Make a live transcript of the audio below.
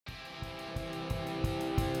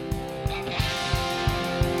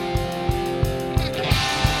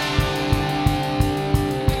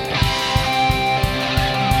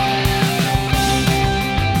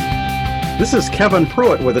This is Kevin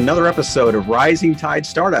Pruitt with another episode of Rising Tide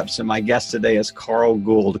Startups, and my guest today is Carl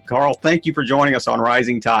Gould. Carl, thank you for joining us on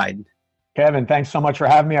Rising Tide. Kevin, thanks so much for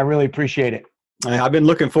having me. I really appreciate it. I've been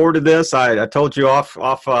looking forward to this. I told you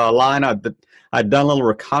offline I'd done a little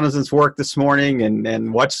reconnaissance work this morning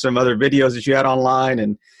and watched some other videos that you had online,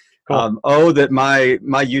 and cool. that my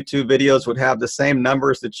YouTube videos would have the same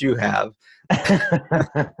numbers that you have.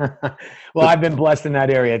 Well, I've been blessed in that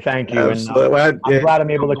area. Thank you. Absolutely. And I'm glad I'm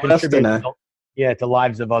able to contribute to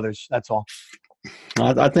lives of others. That's all.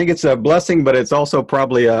 I think it's a blessing, but it's also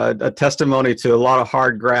probably a testimony to a lot of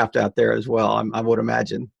hard graft out there as well, I would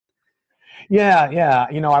imagine. Yeah.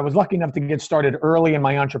 You know, I was lucky enough to get started early in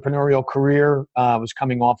my entrepreneurial career. I was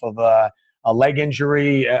coming off of a leg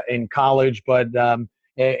injury in college, but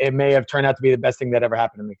it may have turned out to be the best thing that ever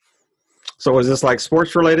happened to me. So was this like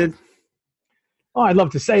sports related? Oh, I'd love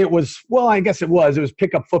to say it was. Well, I guess it was. It was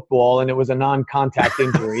pickup football, and it was a non-contact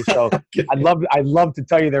injury. So Okay. I'd love to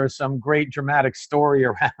tell you there was some great dramatic story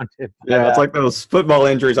around it. Yeah, it's like those football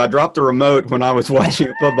injuries. I dropped the remote when I was watching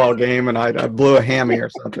a football game, and I blew a hammy or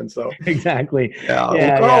something. So Exactly.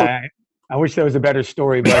 Yeah. I wish there was a better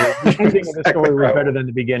story, but the ending of the story was better than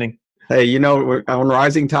the beginning. Hey, you know, on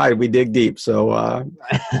Rising Tide, we dig deep. So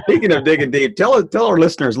speaking of digging deep, tell our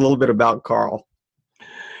listeners a little bit about Carl.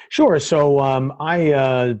 Sure. So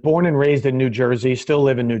I born and raised in New Jersey, still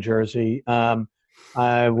live in New Jersey.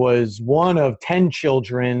 I was one of 10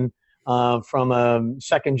 children from a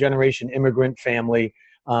second-generation immigrant family,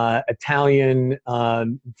 Italian,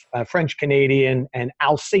 French Canadian, and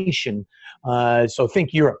Alsatian. So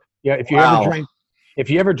think Europe. Yeah, if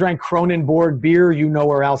you ever drank Kronenbourg beer, you know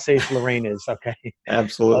where Alsace-Lorraine is. Okay.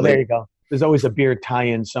 Absolutely. Oh, there you go. There's always a beer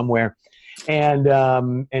tie-in somewhere. And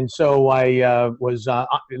so I was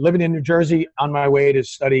living in New Jersey on my way to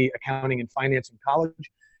study accounting and finance in college.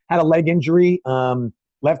 Had a leg injury,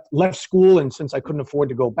 left school, and since I couldn't afford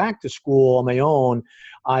to go back to school on my own,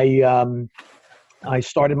 I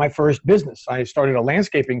started my first business. I started a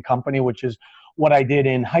landscaping company, which is what I did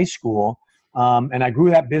in high school, and I grew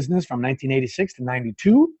that business from 1986 to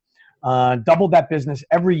 92. Doubled that business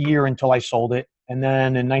every year until I sold it, and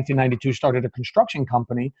then in 1992 started a construction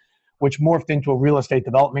company, which morphed into a real estate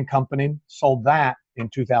development company, sold that in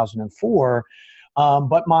 2004.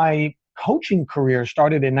 But my coaching career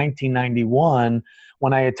started in 1991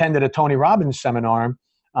 when I attended a Tony Robbins seminar.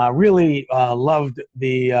 Really loved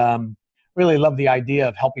the idea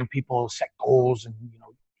of helping people set goals and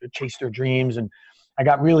chase their dreams. And I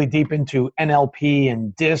got really deep into NLP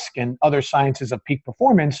and DISC and other sciences of peak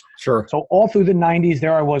performance. Sure. So all through the 90s,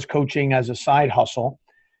 there I was coaching as a side hustle.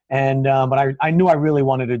 And but I knew I really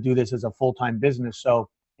wanted to do this as a full-time business. So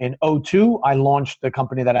in 2002, I launched the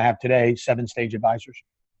company that I have today, 7 Stage Advisors.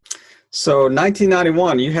 So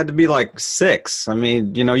 1991, you had to be like 6. I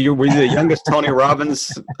mean, were you the youngest Tony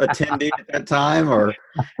Robbins attendee at that time, or?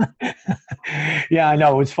 Yeah, I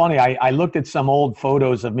know. It was funny. I looked at some old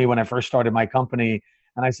photos of me when I first started my company,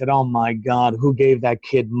 and I said, "Oh my God, who gave that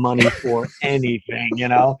kid money for anything?"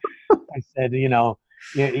 I said,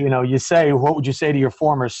 you say, what would you say to your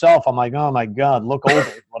former self? I'm like, oh my God, look older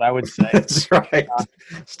is what I would say. That's right.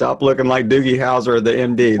 Stop looking like Doogie Howser, the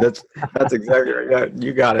MD. That's exactly right.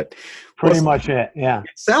 You got it. Pretty much it. Yeah. It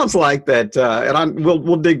sounds like that, and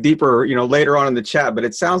we'll dig deeper, later on in the chat. But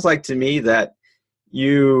it sounds like to me that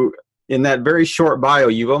you, in that very short bio,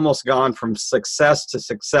 you've almost gone from success to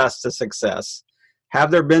success to success. Have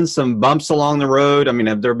there been some bumps along the road? I mean,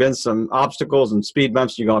 have there been some obstacles and speed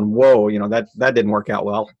bumps? You're going, whoa, that didn't work out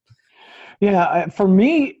well. Yeah, for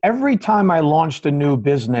me, every time I launched a new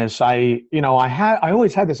business, I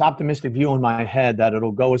always had this optimistic view in my head that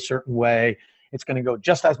it'll go a certain way. It's going to go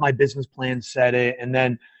just as my business plan said it. And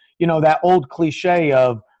then, that old cliche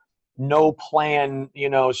of no plan,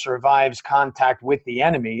 survives contact with the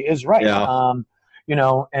enemy is right. Yeah.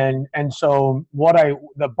 And so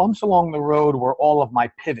the bumps along the road were all of my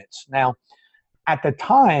pivots. Now, at the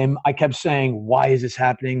time, I kept saying, why is this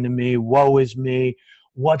happening to me? Woe is me.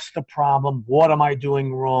 What's the problem? What am I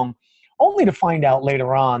doing wrong? Only to find out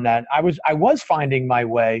later on that I was finding my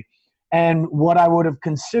way. And what I would have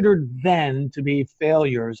considered then to be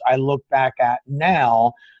failures, I look back at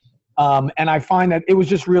now, and I find that it was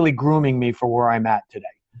just really grooming me for where I'm at today.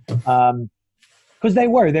 Because they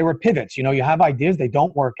were pivots. You have ideas, they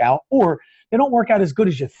don't work out, or they don't work out as good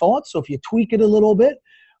as you thought. So if you tweak it a little bit,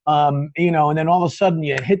 and then all of a sudden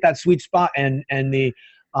you hit that sweet spot, and the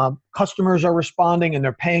customers are responding and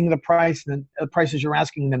they're paying the price, and the prices you're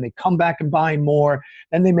asking, and then they come back and buy more.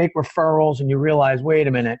 Then they make referrals, and you realize, wait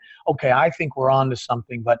a minute, okay, I think we're on to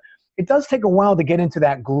something. But it does take a while to get into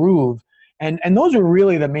that groove. And those are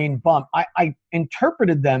really the main bump. I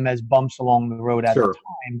interpreted them as bumps along the road at the Sure.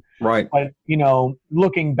 time. Right. But,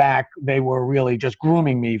 looking back, they were really just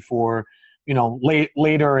grooming me for,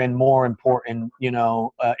 later and more important,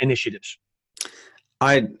 initiatives.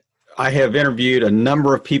 I have interviewed a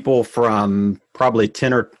number of people from probably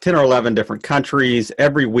 10 or 11 different countries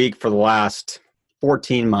every week for the last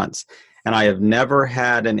 14 months. And I have never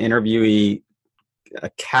had an interviewee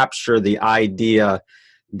capture the idea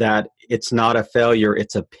that it's not a failure,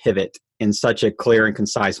 it's a pivot in such a clear and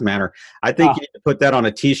concise manner. I think you need to put that on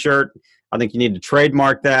a t-shirt. I think you need to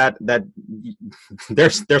trademark that.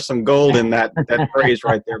 There's some gold in that phrase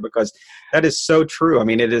right there, because that is so true. I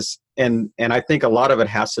mean, it is, and I think a lot of it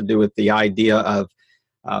has to do with the idea of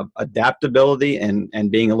adaptability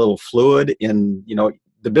and being a little fluid. In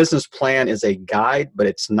the business plan is a guide, but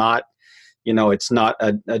it's not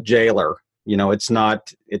a jailer. It's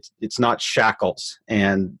not shackles.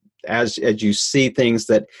 And as you see things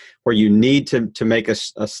where you need to make a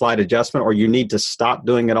slight adjustment, or you need to stop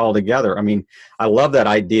doing it altogether. I mean, I love that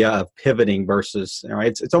idea of pivoting versus,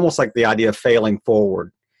 it's almost like the idea of failing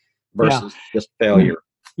forward versus just failure.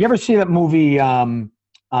 You ever see that movie?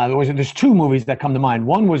 There's two movies that come to mind.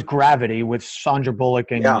 One was Gravity with Sandra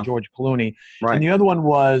Bullock and George Clooney. Right. And the other one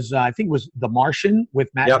was, I think it was The Martian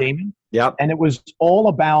with Matt Damon. Yep. And it was all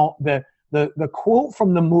about the quote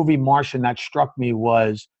from the movie Martian that struck me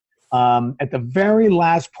was, at the very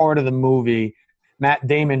last part of the movie, Matt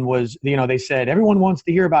Damon was, they said, everyone wants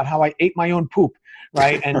to hear about how I ate my own poop,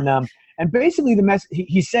 right? And basically the mess,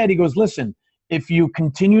 he said, he goes, listen, if you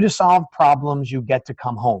continue to solve problems, you get to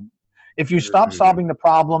come home. If you stop solving the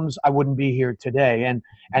problems, I wouldn't be here today.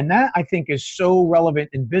 And that, I think, is so relevant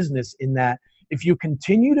in business, in that if you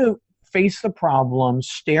continue to face the problem,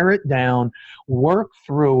 stare it down, work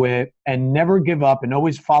through it, and never give up, and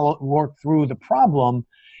always work through the problem,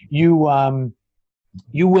 you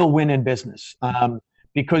will win in business,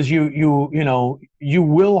 because you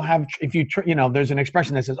will have, if you there's an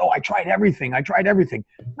expression that says, "Oh, I tried everything.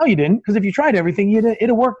 No, you didn't, because if you tried everything,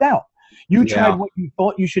 it'd worked out. You tried what you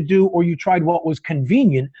thought you should do, or you tried what was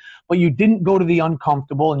convenient, but you didn't go to the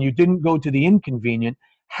uncomfortable and you didn't go to the inconvenient.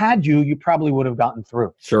 Had you probably would have gotten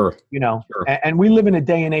through. Sure. Sure. And we live in a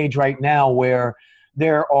day and age right now where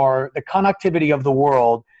there are the connectivity of the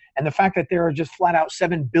world, and the fact that there are just flat out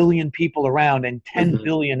 7 billion people around and 10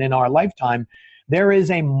 billion in our lifetime. There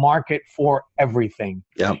is a market for everything.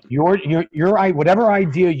 Yeah. Your whatever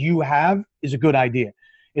idea you have is a good idea.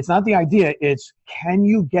 It's not the idea. It's, can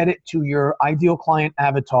you get it to your ideal client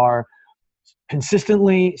avatar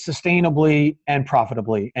consistently, sustainably, and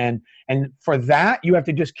profitably? And for that, you have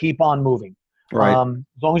to just keep on moving. Right.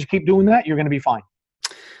 As long as you keep doing that, you're going to be fine.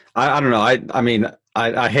 I don't know. I mean,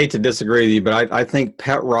 I hate to disagree with you, but I think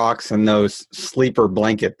pet rocks and those sleeper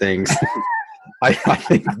blanket things, I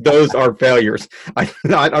think those are failures. I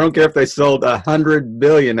don't care if they sold 100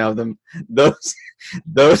 billion of them. Those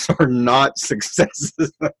are not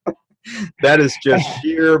successes. That is just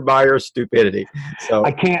sheer buyer stupidity. So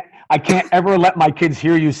I can't ever let my kids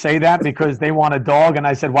hear you say that, because they want a dog. And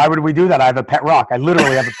I said, why would we do that? I have a pet rock. I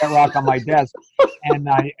literally have a pet rock on my desk, and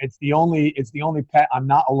it's the only pet I'm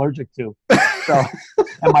not allergic to. So,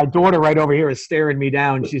 and my daughter right over here is staring me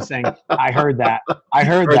down. She's saying, I heard that. I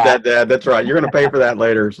heard that, Dad. That's right. You're going to pay for that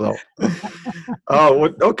later. So,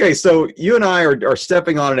 okay. So you and I are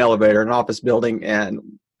stepping on an elevator in an office building, and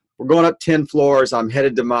we're going up 10 floors. I'm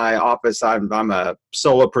headed to my office. I'm a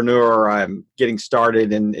solopreneur. I'm getting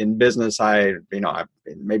started in business.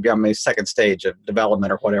 Maybe I'm a second stage of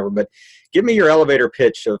development or whatever, but give me your elevator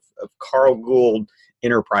pitch of Carl Gould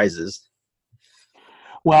Enterprises.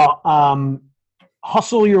 Well,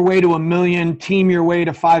 hustle your way to $1 million, team your way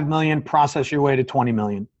to 5 million, process your way to 20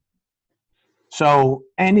 million. So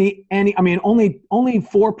only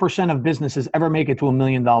 4% of businesses ever make it to $1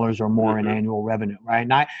 million or more in annual revenue, right?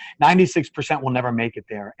 96% will never make it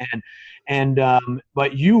there.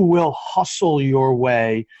 But you will hustle your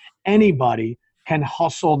way. Anybody can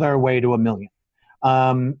hustle their way to $1 million.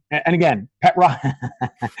 And again, pet rock. All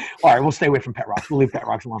right, we'll stay away from pet rocks. We'll leave pet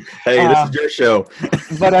rocks alone. Hey, this is your show.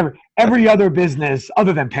 But every other business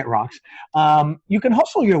other than pet rocks, you can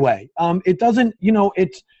hustle your way. It doesn't,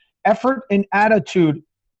 it's effort and attitude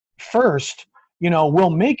first,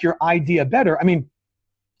 will make your idea better. I mean,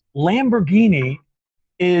 Lamborghini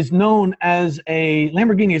is known as a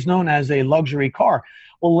luxury car.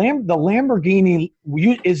 Well, the Lamborghini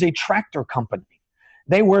is a tractor company.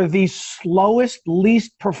 They were the slowest,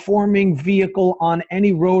 least performing vehicle on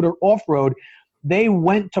any road or off-road. They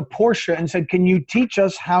went to Porsche and said, can you teach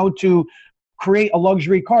us how to create a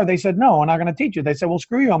luxury car? They said, no, we're not going to teach you. They said, well,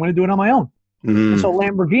 screw you. I'm going to do it on my own. And Mm. so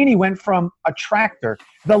Lamborghini went from a tractor,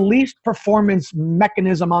 the least performance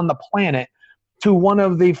mechanism on the planet, to one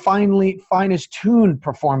of the finest tuned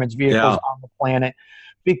performance vehicles Yeah. on the planet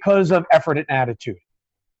because of effort and attitude.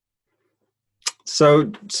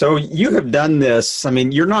 So you have done this. I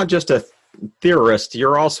mean, you're not just a theorist,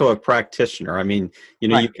 you're also a practitioner. I mean,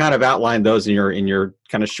 Right. you kind of outlined those in your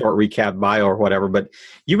kind of short recap bio or whatever, but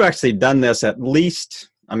you've actually done this at least,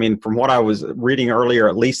 I mean, from what I was reading earlier,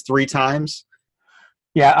 at least 3 times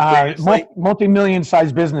Yeah, previously. multi-million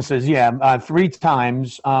sized businesses. Yeah, 3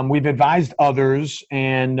 times. We've advised others,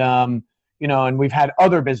 and and we've had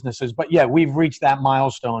other businesses. But yeah, we've reached that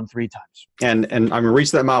milestone 3 times. And I mean,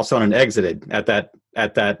 reached that milestone and exited Yeah.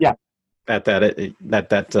 at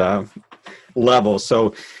that level.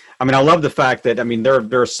 So, I mean, I love the fact that, I mean,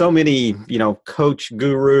 there are so many, coach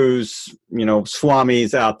gurus,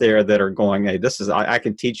 swamis out there that are going, hey, I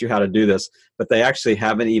can teach you how to do this, but they actually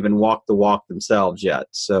haven't even walked the walk themselves yet.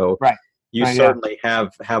 So Right. you Right, certainly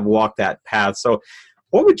have walked that path. So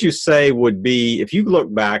what would you say would be, if you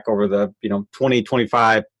look back over the, 20,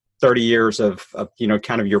 25, 30 years of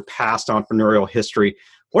kind of your past entrepreneurial history,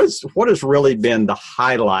 what has really been the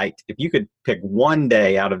highlight? If you could pick one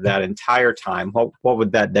day out of that entire time, what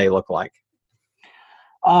would that day look like?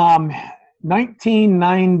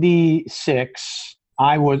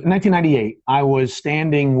 1998. I was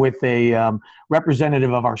standing with a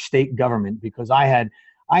representative of our state government because I had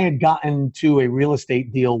gotten to a real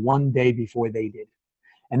estate deal one day before they did,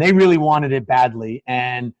 and they really wanted it badly.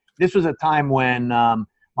 And this was a time when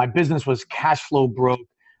my business was cash flow broke.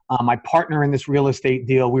 My partner in this real estate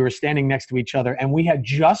deal, we were standing next to each other, and we had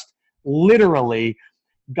just literally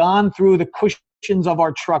gone through the cushions of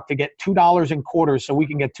our truck to get $2 in quarters so we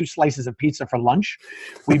can get 2 slices of pizza for lunch.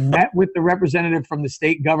 We met with the representative from the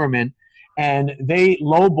state government, and they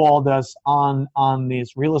lowballed us on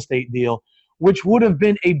this real estate deal, which would have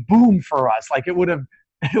been a boom for us. Like it would have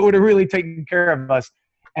really taken care of us.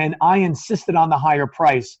 And I insisted on the higher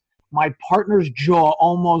price. My partner's jaw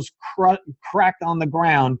almost cracked on the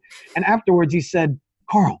ground. And afterwards he said,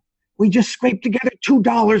 "Carl, we just scraped together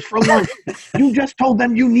 $2 for lunch. You just told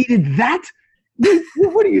them you needed that?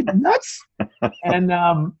 What are you, nuts?" And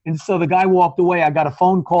so the guy walked away. I got a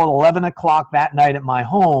phone call at 11 o'clock that night at my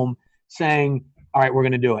home saying, "All right, we're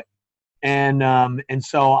going to do it." And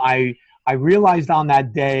so I realized on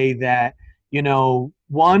that day that,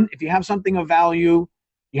 one, if you have something of value,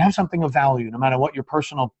 you have something of value, no matter what your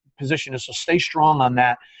personal position is. So stay strong on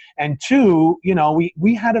that. And two,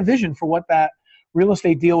 we had a vision for what that real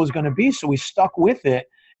estate deal was going to be. So we stuck with it,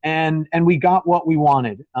 and we got what we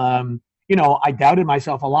wanted. I doubted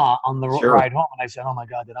myself a lot on the Sure. ride home, and I said, "Oh my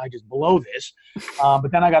God, did I just blow this?"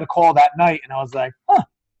 But then I got a call that night, and I was like, "Huh,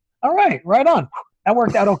 all right, right on." That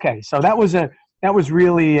worked out okay. So that was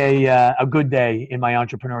really a good day in my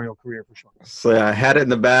entrepreneurial career for sure. So I had it in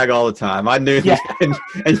the bag all the time. I knew, Yeah.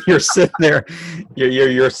 and you're sitting there,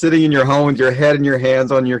 you're sitting in your home with your head in your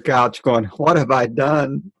hands on your couch, going, "What have I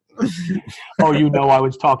done?" Oh, I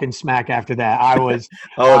was talking smack after that.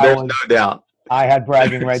 Oh, there's no doubt. I had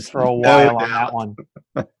bragging rights for a No while on doubt. that one.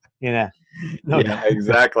 No Yeah, doubt.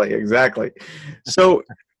 exactly. So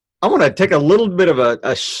I want to take a little bit of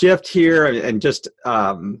a shift here and just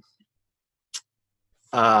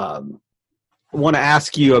want to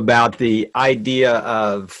ask you about the idea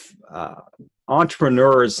of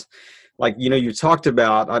entrepreneurs. Like, you talked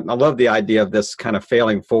about, I love the idea of this kind of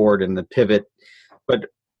failing forward and the pivot, but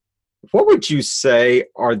what would you say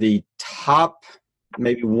are the top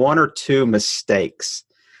maybe 1 or 2 mistakes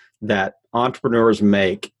that entrepreneurs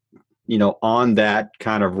make, on that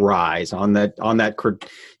kind of rise, on that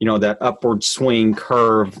that upward swing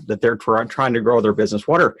curve that they're trying to grow their business?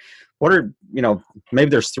 What are maybe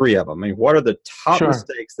there's 3 of them. I mean, what are the top Sure.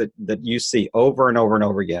 mistakes that you see over and over and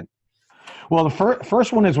over again? Well, the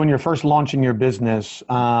first one is when you're first launching your business,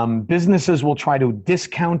 businesses will try to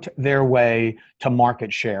discount their way to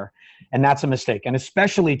market share. And that's a mistake. And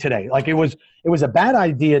especially today, like it was a bad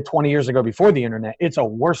idea 20 years ago before the internet. It's a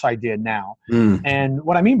worse idea now. And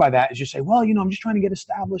what I mean by that is you say, well, I'm just trying to get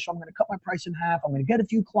established. I'm going to cut my price in half. I'm going to get a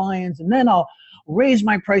few clients, and then I'll raise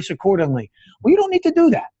my price accordingly. Well, you don't need to do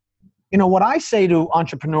that. What I say to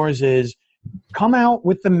entrepreneurs is come out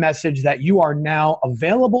with the message that you are now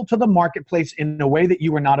available to the marketplace in a way that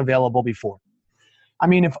you were not available before. I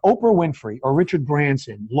mean, if Oprah Winfrey or Richard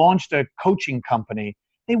Branson launched a coaching company,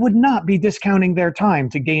 they would not be discounting their time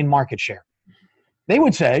to gain market share. They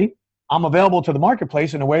would say, I'm available to the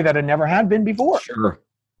marketplace in a way that it never had been before. Sure.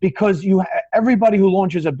 Because everybody who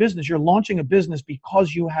launches a business, you're launching a business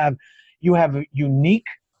because you have a unique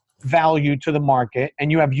value to the market,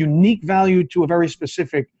 and you have unique value to a very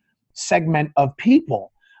specific segment of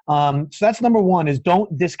people. So that's number one, is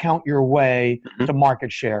don't discount your way to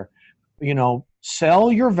market share.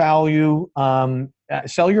 Sell your value.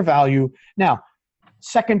 Sell your value. Now,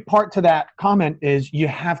 second part to that comment is you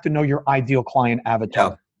have to know your ideal client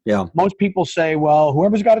avatar. Yeah. Most people say, well,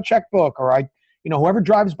 whoever's got a checkbook, or whoever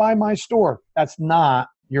drives by my store. That's not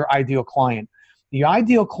your ideal client. The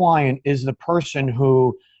ideal client is the person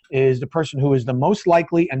who is the most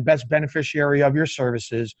likely and best beneficiary of your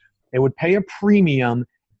services. They would pay a premium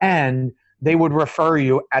and they would refer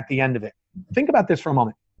you at the end of it. Think about this for a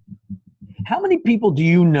moment. How many people do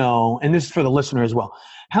you know, and this is for the listener as well,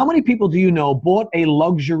 how many people do you know bought a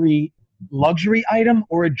luxury item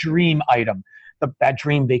or a dream item? That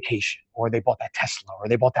dream vacation, or they bought that Tesla, or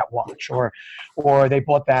they bought that watch, or they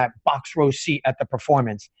bought that box row seat at the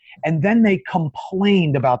performance, and then they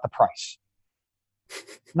complained about the price.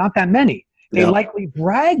 Not that many. They likely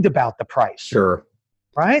bragged about the price. Sure.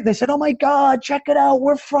 Right? They said, "Oh my God, check it out.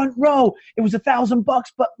 We're front row. It was $1,000,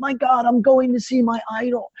 but my God, I'm going to see my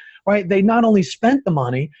idol." Right? They not only spent the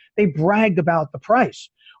money, they bragged about the price.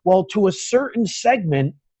 Well, to a certain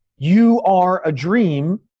segment, you are a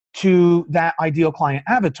dream to that ideal client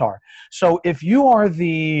avatar. So if you are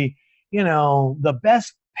the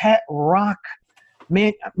best pet rock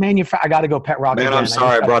manufacturer, I got to go pet rock. Man, again. I'm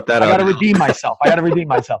sorry I brought that up. I got to redeem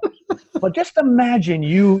myself. But just imagine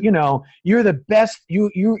you're the best.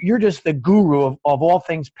 You're just the guru of all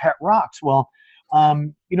things pet rocks. Well,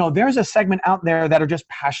 there's a segment out there that are just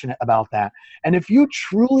passionate about that. And if you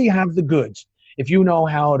truly have the goods, if you know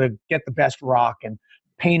how to get the best rock and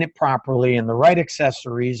paint it properly and the right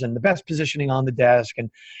accessories and the best positioning on the desk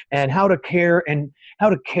and how to care and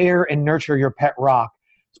nurture your pet rock,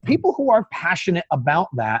 people who are passionate about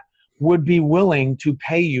that would be willing to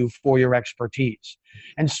pay you for your expertise.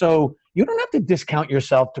 And so you don't have to discount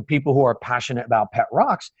yourself to people who are passionate about pet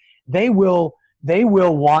rocks. They will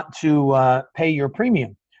want to pay your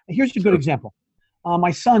premium. Here's a good example.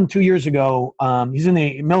 My son, 2 years ago, he's in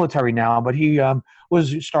the military now, but he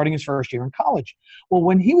was starting his first year in college. Well,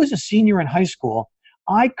 when he was a senior in high school,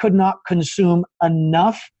 I could not consume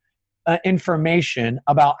enough information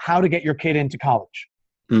about how to get your kid into college.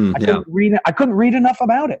 I couldn't read enough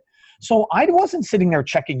about it. So I wasn't sitting there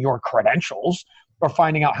checking your credentials or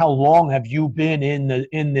finding out how long have you been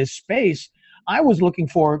in this space. I was looking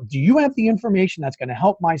for, do you have the information that's going to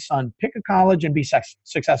help my son pick a college and be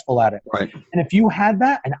successful at it? Right. And if you had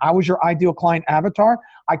that and I was your ideal client avatar,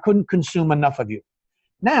 I couldn't consume enough of you.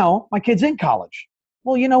 Now, my kid's in college.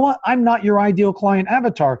 Well, you know what? I'm not your ideal client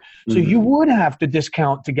avatar. So you would have to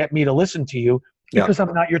discount to get me to listen to you because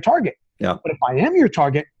I'm not your target. Yeah. But if I am your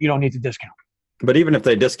target, you don't need to discount. But even if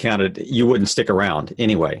they discounted, you wouldn't stick around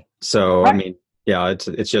anyway. So, right. I mean,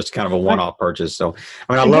 it's just kind of a one-off purchase. So,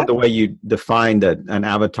 I mean, I love the way you defined an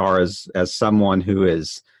avatar as someone who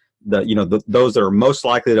is those that are most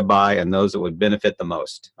likely to buy and those that would benefit the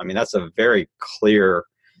most. I mean, that's a very clear,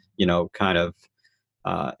 kind of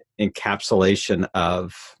encapsulation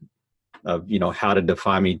of how to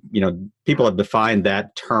define me. People have defined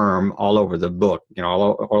that term all over the book,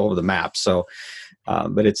 all over the map. So,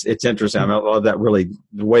 but it's interesting. I love that, really,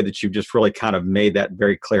 the way that you've just really kind of made that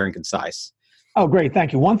very clear and concise. Oh, great.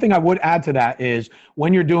 Thank you. One thing I would add to that is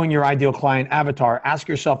when you're doing your ideal client avatar, ask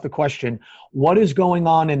yourself the question, what is going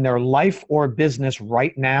on in their life or business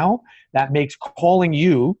right now that makes calling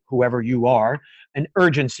you, whoever you are, an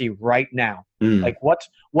urgency right now? Like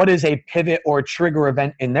what is a pivot or trigger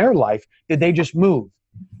event in their life? Did they just move?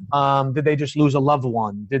 Did they just lose a loved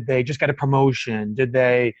one? Did they just get a promotion? Did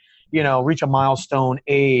they, reach a milestone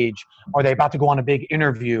age? Are they about to go on a big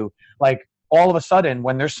interview? Like, all of a sudden,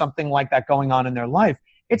 when there's something like that going on in their life,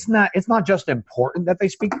 it's not just important that they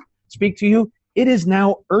speak to you. It is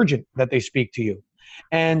now urgent that they speak to you.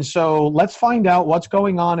 And so let's find out what's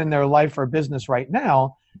going on in their life or business right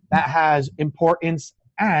now that has importance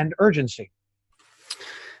and urgency.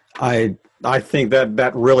 I think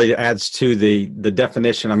that really adds to the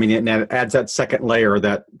definition. I mean, it adds that second layer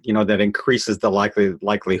that that increases the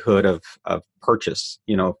likelihood of purchase.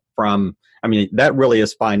 That really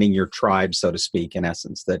is finding your tribe, so to speak, in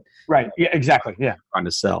essence. That right. Yeah. Exactly. Yeah. Trying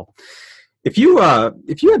to sell. If you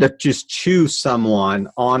had to just choose someone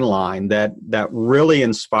online that really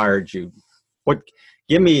inspired you,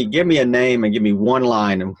 give me a name and give me one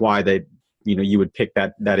line and why you would pick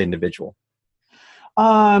that individual.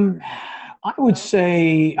 I would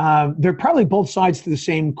say they're probably both sides to the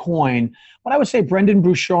same coin, but I would say Brendon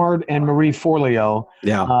Burchard and Marie Forleo.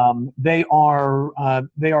 Yeah. They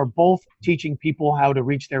are both teaching people how to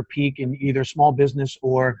reach their peak in either small business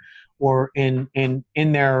or in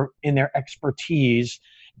their expertise.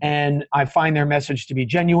 and I find their message to be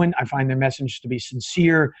genuine. I find their message to be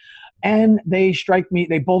sincere, and they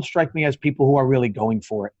both strike me as people who are really going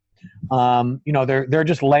for it. They're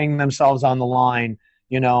just laying themselves on the line.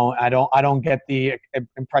 I don't get the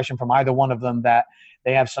impression from either one of them that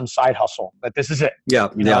they have some side hustle, that this is it. Yeah.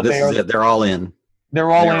 This is it. They're all in. They're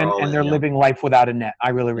all in, and they're living life without a net. I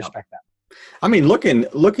really respect that. I mean,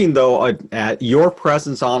 looking though at your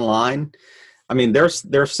presence online, I mean, there's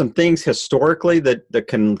some things historically that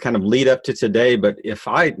can kind of lead up to today. But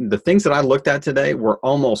the things that I looked at today were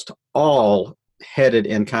almost all headed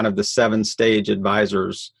in kind of the 7-stage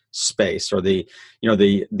advisors space, or the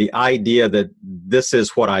idea that this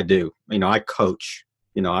is what I do. I coach.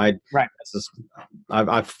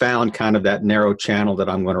 I've found kind of that narrow channel that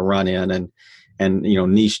I'm going to run in and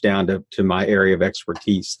niche down to my area of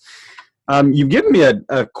expertise. You've given me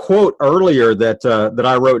a quote earlier that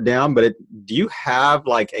I wrote down, but do you have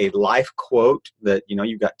like a life quote that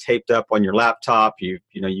you've got taped up on your laptop? You've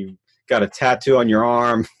got a tattoo on your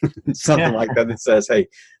arm, something like that says, "Hey,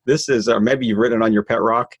 this is," or maybe you've written on your pet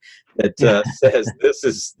rock that says, "This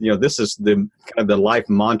is the kind of the life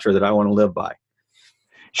mantra that I want to live by."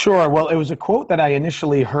 Sure. Well, it was a quote that I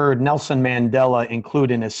initially heard Nelson Mandela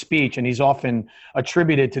include in his speech, and he's often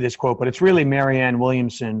attributed to this quote, but it's really Marianne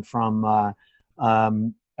Williamson from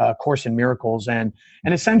Course in Miracles. And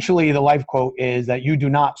essentially the life quote is that you do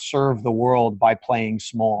not serve the world by playing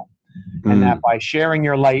small, and that by sharing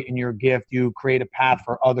your light and your gift, you create a path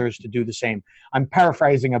for others to do the same. I'm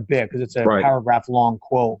paraphrasing a bit because it's a paragraph long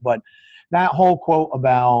quote, but that whole quote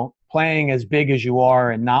about playing as big as you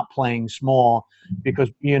are and not playing small, because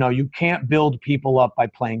you can't build people up by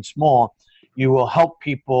playing small. You will help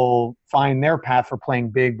people find their path for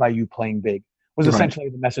playing big by you playing big, was essentially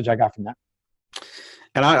the message I got from that.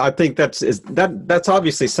 And I think that's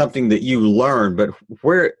obviously something that you learn, but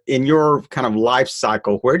where in your kind of life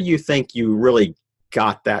cycle, where do you think you really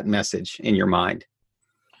got that message in your mind?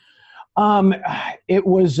 It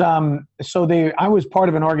was, I was part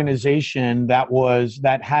of an organization that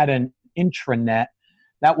had an intranet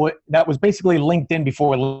that was basically LinkedIn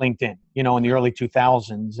before LinkedIn, in the early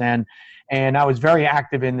 2000s. And I was very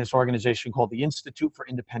active in this organization called the Institute for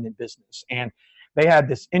Independent Business. And they had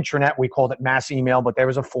this intranet, we called it mass email, but there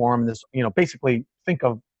was a forum, basically think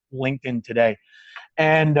of LinkedIn today.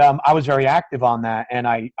 And I was very active on that, and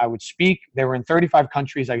I would speak. They were in 35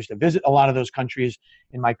 countries. I used to visit a lot of those countries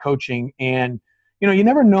in my coaching. And, you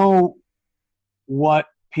never know what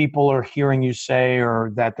people are hearing you say,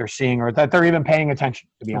 or that they're seeing, or that they're even paying attention,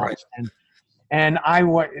 to be honest. And I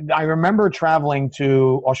remember traveling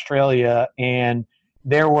to Australia, and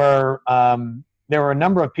there were a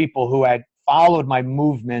number of people who had followed my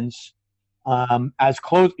movements as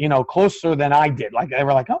closer than I did. Like they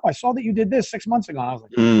were like, "Oh, I saw that you did this 6 months ago." And I was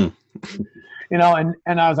like,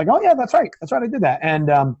 and I was like, "Oh yeah, that's right, I did that."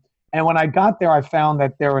 And when I got there, I found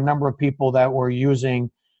that there were a number of people that were using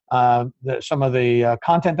some of the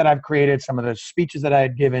content that I've created, some of the speeches that I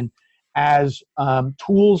had given, as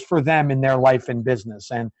tools for them in their life and business.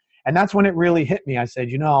 And that's when it really hit me. I said,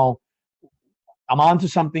 I'm onto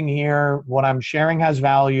something here. What I'm sharing has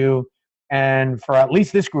value, and for at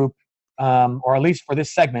least this group, or at least for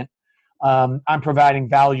this segment, I'm providing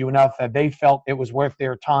value enough that they felt it was worth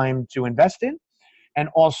their time to invest in, and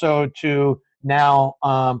also to now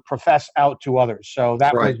profess out to others. So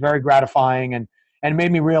that was very gratifying, and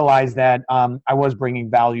made me realize that I was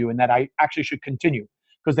bringing value, and that I actually should continue,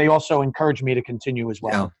 because they also encouraged me to continue as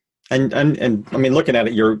well. Yeah. And I mean, looking at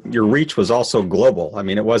it, your reach was also global. I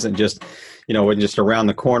mean, it wasn't just, just around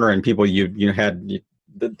the corner, and people you had.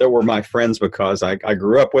 There were my friends because I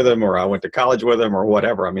grew up with them, or I went to college with them, or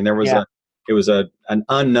whatever. I mean, it was an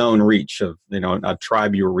unknown reach of, a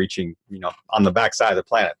tribe you were reaching, on the backside of the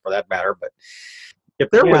planet, for that matter. But if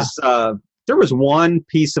there was one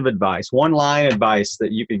piece of advice, one line of advice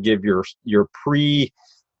that you could give your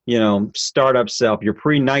startup self, your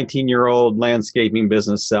pre-19-year-old landscaping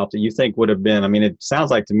business self, that you think would have been, I mean, it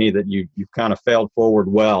sounds like to me that you've kind of failed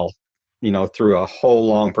forward well, through a whole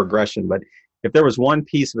long progression. But if there was one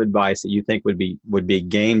piece of advice that you think would be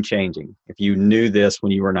game changing, if you knew this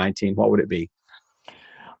when you were 19, what would it be?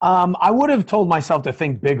 I would have told myself to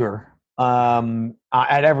think bigger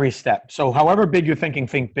at every step. So however big you're thinking,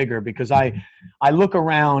 think bigger, because I look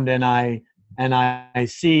around and I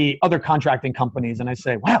see other contracting companies, and I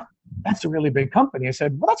say, wow, that's a really big company. I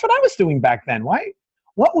said, well, that's what I was doing back then.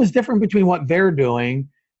 What was different between what they're doing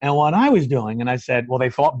and what I was doing? And I said, well, they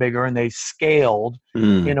thought bigger, and they scaled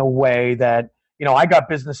in a way that, I got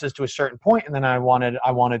businesses to a certain point, and then I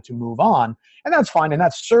wanted to move on, and that's fine. And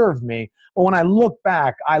that served me. But when I look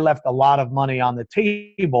back, I left a lot of money on the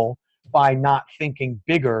table by not thinking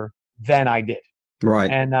bigger than I did.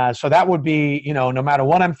 Right. And so that would be, no matter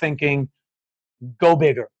what I'm thinking, go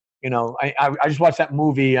bigger. I just watched that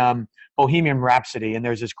movie, Bohemian Rhapsody, and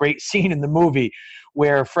there's this great scene in the movie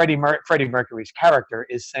where Freddie Mercury's character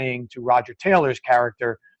is saying to Roger Taylor's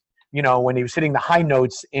character, when he was hitting the high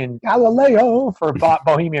notes in Galileo for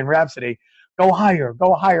Bohemian Rhapsody, go higher,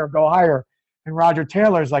 go higher, go higher. And Roger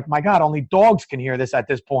Taylor's like, my God, only dogs can hear this at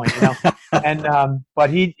this point, but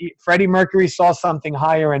Freddie Mercury saw something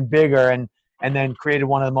higher and bigger, and then created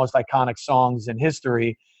one of the most iconic songs in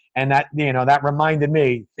history. And that, that reminded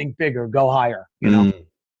me, think bigger, go higher,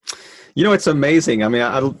 It's amazing. I mean,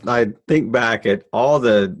 I think back at all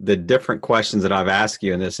the different questions that I've asked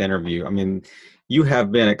you in this interview. I mean, you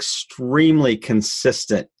have been extremely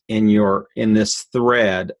consistent in this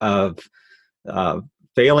thread of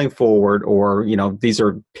failing forward, or, these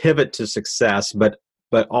are pivot to success, but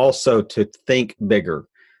also to think bigger.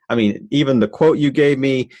 I mean, even the quote you gave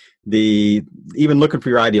me, even looking for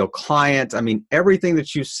your ideal client. I mean, everything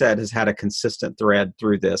that you said has had a consistent thread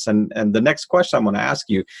through this. And the next question I'm going to ask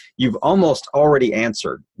you, you've almost already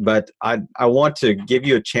answered, but I want to give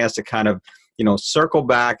you a chance to kind of, circle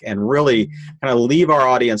back and really kind of leave our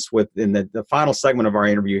audience with, in the final segment of our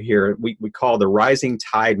interview here, we call the Rising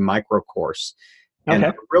Tide Micro Course. And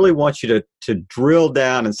I really want you to drill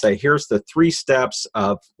down and say, here's the 3 steps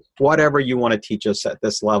of whatever you want to teach us at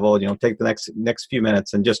this level. Take the next few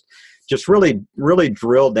minutes and just really, really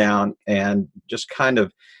drill down and just kind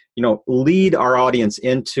of, lead our audience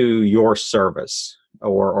into your service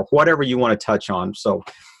or whatever you want to touch on. So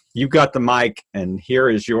you've got the mic, and here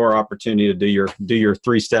is your opportunity to do your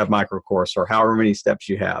 3-step micro course, or however many steps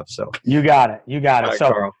you have. So you got it. Right,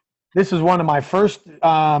 so Carl. This is one of my first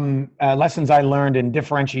lessons I learned in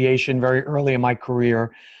differentiation very early in my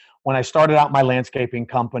career when I started out my landscaping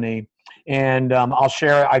company. And I'll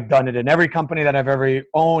share, I've done it in every company that I've ever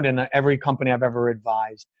owned and every company I've ever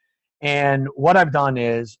advised. And what I've done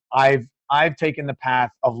is I've taken the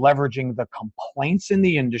path of leveraging the complaints in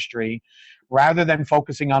the industry rather than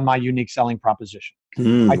focusing on my unique selling proposition.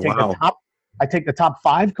 I take the top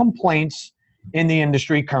 5 complaints in the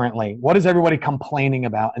industry currently. What is everybody complaining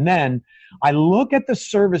about? And then I look at the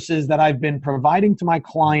services that I've been providing to my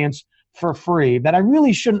clients for free that I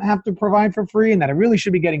really shouldn't have to provide for free, and that I really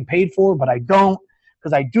should be getting paid for, but I don't,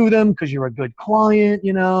 because I do them because you're a good client,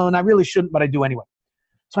 and I really shouldn't, but I do anyway.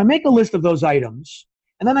 So I make a list of those items,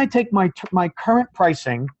 and then I take my current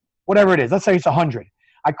pricing, whatever it is, let's say it's 100.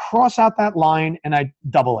 I cross out that line and I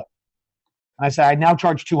double it. And I say, I now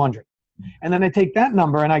charge 200. And then I take that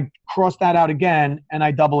number and I cross that out again and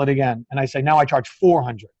I double it again. And I say, now I charge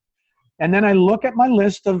 400. And then I look at my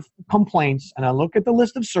list of complaints and I look at the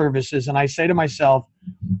list of services and I say to myself,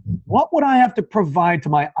 what would I have to provide to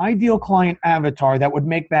my ideal client avatar that would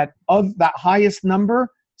make that highest number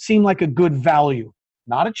seem like a good value?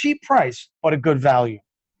 Not a cheap price, but a good value.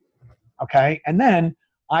 Okay. And then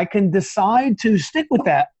I can decide to stick with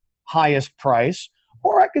that highest price,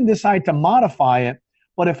 or I can decide to modify it.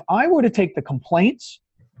 But if I were to take the complaints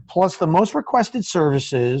plus the most requested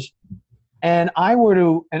services, and I were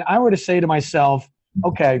to say to myself,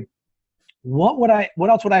 okay, what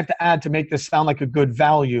else would I have to add to make this sound like a good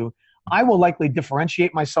value? I will likely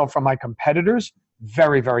differentiate myself from my competitors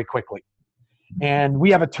very, very quickly. And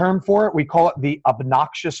we have a term for it. We call it the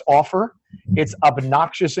obnoxious offer. It's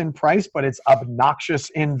obnoxious in price, but it's obnoxious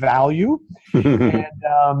in value. And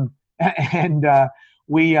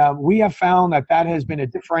we have found that has been a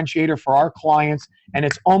differentiator for our clients, and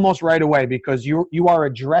it's almost right away because you are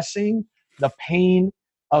addressing the pain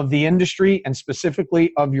of the industry and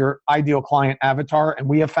specifically of your ideal client avatar, and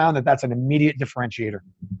we have found that that's an immediate differentiator.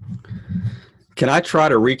 Can I try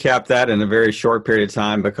to recap that in a very short period of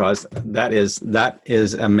time, because that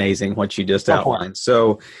is amazing what you just outlined.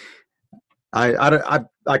 So I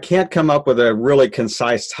can't come up with a really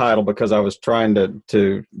concise title because I was trying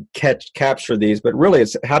to capture these, but really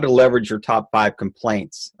it's how to leverage your top 5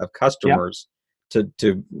 complaints of customers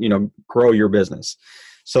to grow your business.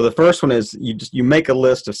 So the first one is you make a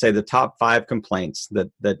list of, say, the top 5 complaints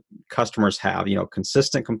that customers have,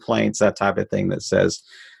 consistent complaints, that type of thing, that says,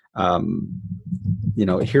 here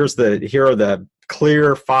are the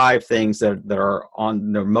clear 5 things that are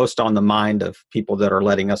most on the mind of people that are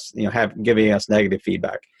letting us, giving us negative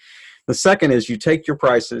feedback. The second is you take your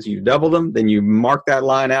prices, you double them, then you mark that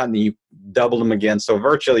line out and then you double them again. So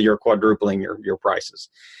virtually you're quadrupling your prices.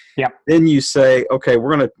 Yeah. Then you say, okay,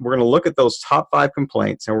 we're gonna look at those top 5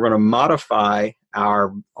 complaints and we're gonna modify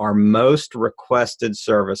our most requested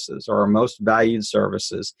services or our most valued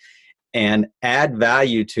services and add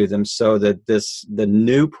value to them so that the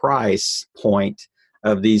new price point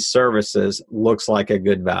of these services looks like a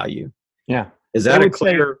good value. Yeah. Is that a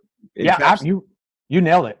clear? You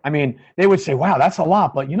nailed it. I mean, they would say, wow, that's a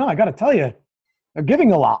lot. But, I got to tell you, they're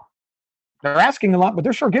giving a lot. They're asking a lot, but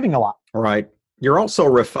they're sure giving a lot. Right. You're also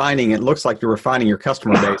refining. It looks like you're refining your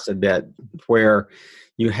customer base a bit, where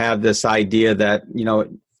you have this idea that,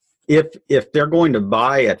 if they're going to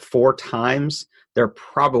buy at 4 times, they're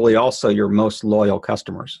probably also your most loyal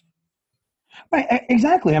customers. Right.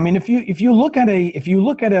 Exactly. I mean, if you look at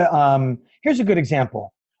here's a good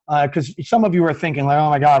example. Because some of you are thinking like, oh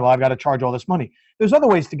my God, well, I've got to charge all this money. There's other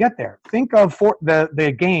ways to get there. Think of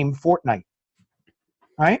the game Fortnite,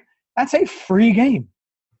 right? That's a free game,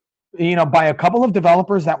 by a couple of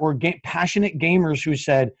developers that were passionate gamers who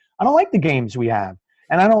said, I don't like the games we have,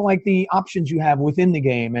 and I don't like the options you have within the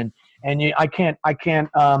game, and I can't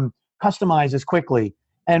customize as quickly.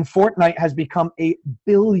 And Fortnite has become $1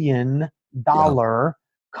 billion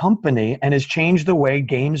company and has changed the way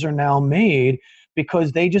games are now made,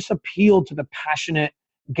 because they just appealed to the passionate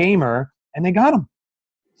gamer and they got them.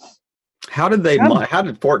 How did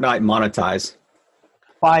Fortnite monetize?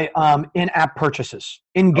 By in-app purchases,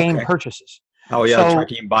 in-game purchases. Oh yeah, so,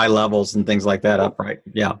 tracking buy levels and things like that up, right?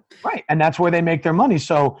 Yeah. Right, and that's where they make their money.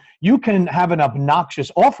 So you can have an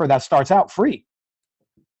obnoxious offer that starts out free,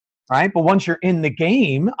 right? But once you're in the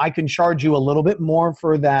game, I can charge you a little bit more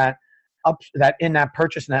for that in-app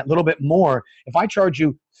purchase, and that little bit more. If I charge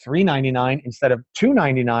you $3.99 instead of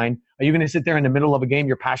 $2.99, are you going to sit there in the middle of a game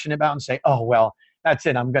you're passionate about and say, "Oh well, that's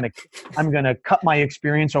it. I'm gonna cut my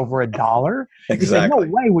experience over $1"? Exactly. You say, no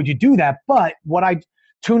way would you do that. But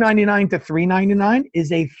 $2.99 to $3.99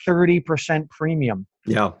 is a 30% premium.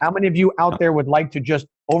 Yeah. How many of you out there would like to just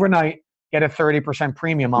overnight get a 30%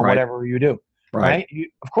 premium on whatever you do? Right.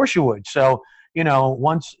 Of course you would. So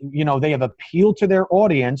once they have appealed to their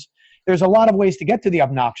audience. There's a lot of ways to get to the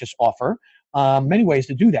obnoxious offer, many ways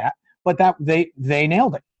to do that, but that they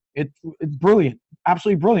nailed it. It's brilliant,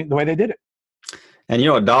 absolutely brilliant the way they did it. And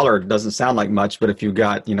 $1 doesn't sound like much, but if you've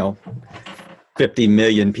got 50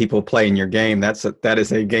 million people playing your game, that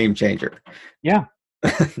is a game changer. Yeah,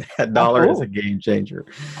 that dollar is a game changer.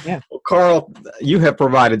 Yeah. Well, Carl, you have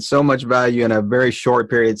provided so much value in a very short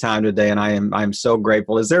period of time today, and I'm so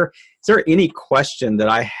grateful. Is there any question that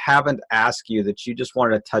I haven't asked you that you just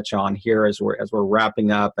wanted to touch on here as we're wrapping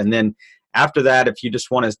up? And then after that, if you just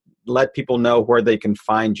want to let people know where they can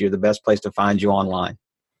find you, the best place to find you online.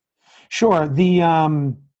 Sure. The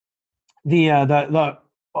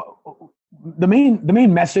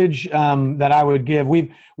main message that I would give,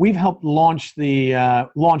 we've helped launch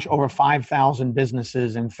over 5,000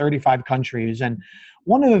 businesses in 35 countries, and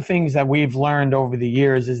one of the things that we've learned over the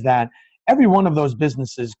years is that every one of those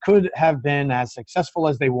businesses could have been as successful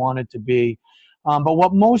as they wanted to be, but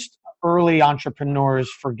what most early entrepreneurs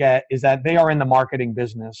forget is that they are in the marketing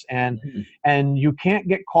business, and you can't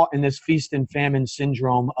get caught in this feast and famine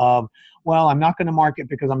syndrome of, well, I'm not going to market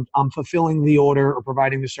because I'm fulfilling the order or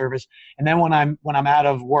providing the service, and then when I'm out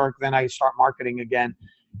of work, then I start marketing again.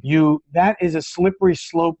 That is a slippery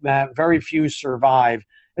slope that very few survive,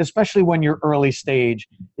 especially when you're early stage,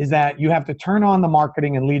 is that you have to turn on the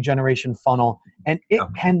marketing and lead generation funnel, and it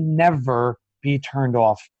can never be turned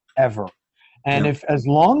off ever. And as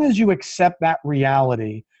long as you accept that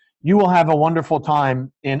reality, you will have a wonderful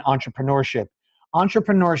time in entrepreneurship.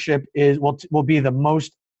 Entrepreneurship will be the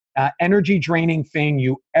most energy draining thing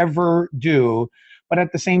you ever do, but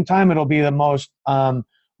at the same time, it'll be the most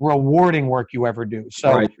rewarding work you ever do.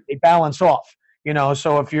 So they balance off.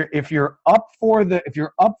 So if you're up for the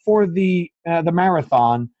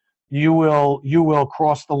marathon, you will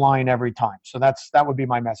cross the line every time. So that would be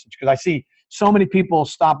my message, because I see so many people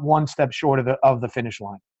stop one step short of the finish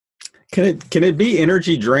line. Can it be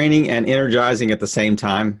energy draining and energizing at the same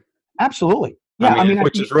time? Absolutely. Yeah,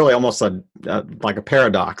 which is really almost like a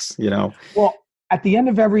paradox, Well, at the end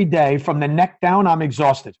of every day, from the neck down, I'm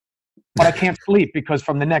exhausted, but I can't sleep because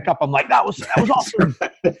from the neck up, I'm like, that was awesome.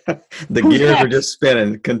 The gears are just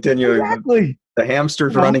spinning, continuing. Exactly. The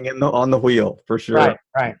hamster's running on the wheel, for sure.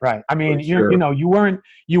 Right. I mean,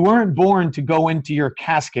 you weren't born to go into your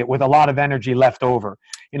casket with a lot of energy left over.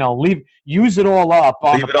 Use it all up.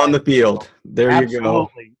 Leave it on the field. There you go.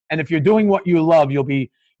 Absolutely. And if you're doing what you love, you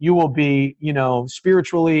will be,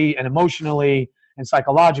 spiritually and emotionally and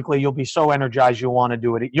psychologically, you'll be so energized you'll want to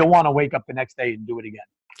do it. You'll want to wake up the next day and do it again.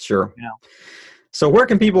 Sure. So where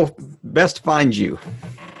can people best find you?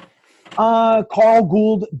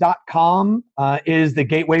 carlgould.com is the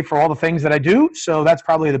gateway for all the things that I do. So that's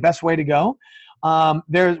probably the best way to go.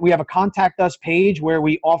 We have a contact us page where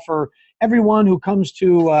we offer everyone who comes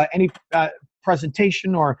to any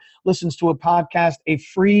presentation or listens to a podcast, a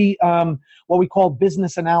free, what we call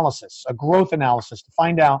business analysis, a growth analysis to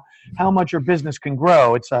find out how much your business can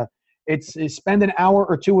grow. It's spend an hour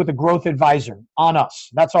or two with a growth advisor on us.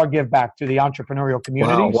 That's our give back to the entrepreneurial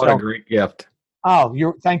community. Wow, what a great gift. Oh,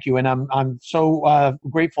 thank you. And I'm so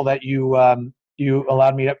grateful that you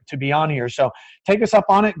allowed me to be on here. So take us up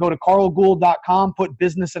on it. Go to carlgould.com, put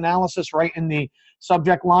business analysis right in the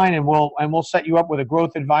subject line, and we'll set you up with a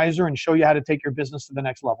growth advisor and show you how to take your business to the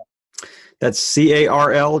next level. That's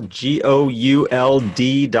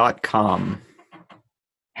CARLGOULD.com.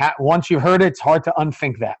 Once you've heard it, it's hard to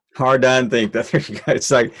unthink that. Hard to unthink. That's it's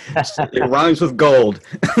like it rhymes with gold.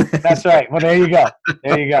 That's right. Well, there you go.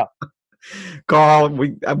 There you go. Carl,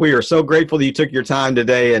 we are so grateful that you took your time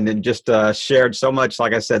today and just shared so much,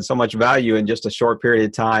 like I said, so much value in just a short period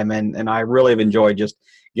of time. And I really have enjoyed just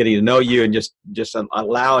getting to know you and just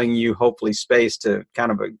allowing you, hopefully, space to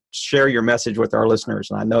kind of share your message with our listeners.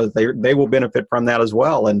 And I know that they will benefit from that as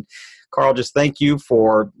well. And Carl, just thank you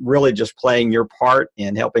for really just playing your part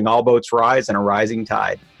in helping all boats rise in a rising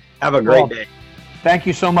tide. Have a great day. Thank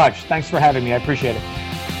you so much. Thanks for having me. I appreciate it.